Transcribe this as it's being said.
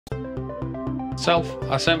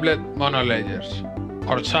Self-assembled monolayers,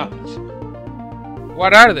 or SAMS.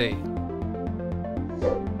 What are they?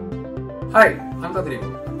 Hi, I'm Rodrigo,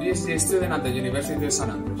 a PhD student at the University of St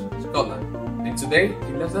Andrews, Scotland, and today,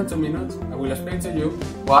 in less than 2 minutes, I will explain to you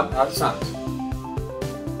what are SAMS.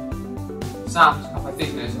 SAMS have a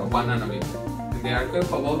thickness of 1 nanometer, and they are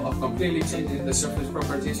capable of completely changing the surface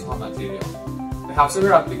properties of material. They have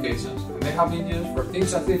several applications, and they have been used for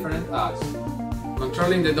things as different as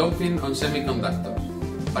controlling the doping on semiconductors,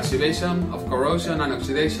 passivation of corrosion and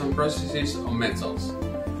oxidation processes on metals,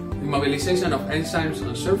 immobilization of enzymes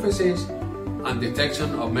on surfaces, and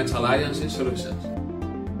detection of metal ions in solutions.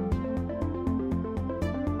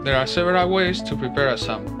 There are several ways to prepare a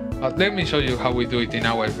SAM, but let me show you how we do it in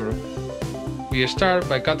our group. We start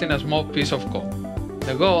by cutting a small piece of gold.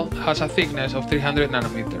 The gold has a thickness of 300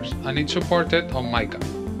 nanometers and it's supported on mica.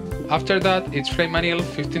 After that, it's flame annealed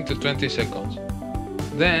 15 to 20 seconds.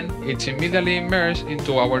 Then, it's immediately immersed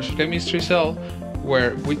into our chemistry cell,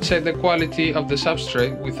 where we check the quality of the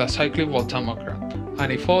substrate with a cyclic voltammograph,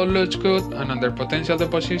 and if all looks good and under potential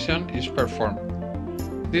deposition is performed.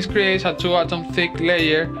 This creates a 2-atom thick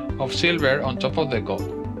layer of silver on top of the gold.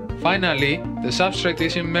 Finally, the substrate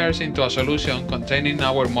is immersed into a solution containing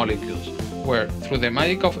our molecules, where, through the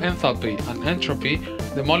magic of enthalpy and entropy,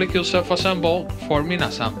 the molecules self-assemble, forming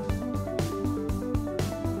a SAM.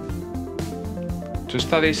 To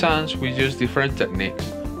study SAMs, we use different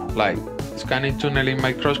techniques, like scanning tunneling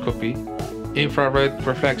microscopy, infrared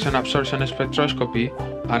reflection absorption spectroscopy,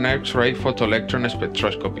 and X-ray photoelectron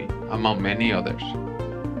spectroscopy, among many others.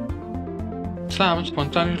 SAMs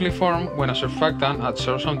spontaneously form when a surfactant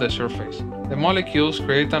adsorbs on the surface. The molecules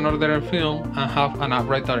create an ordered film and have an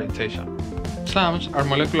upright orientation. SAMs are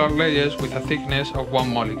molecular layers with a thickness of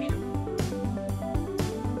 1 molecule.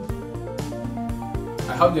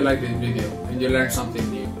 I hope you liked this video and you learned something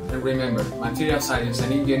new. And remember, material science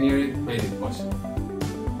and engineering made it possible.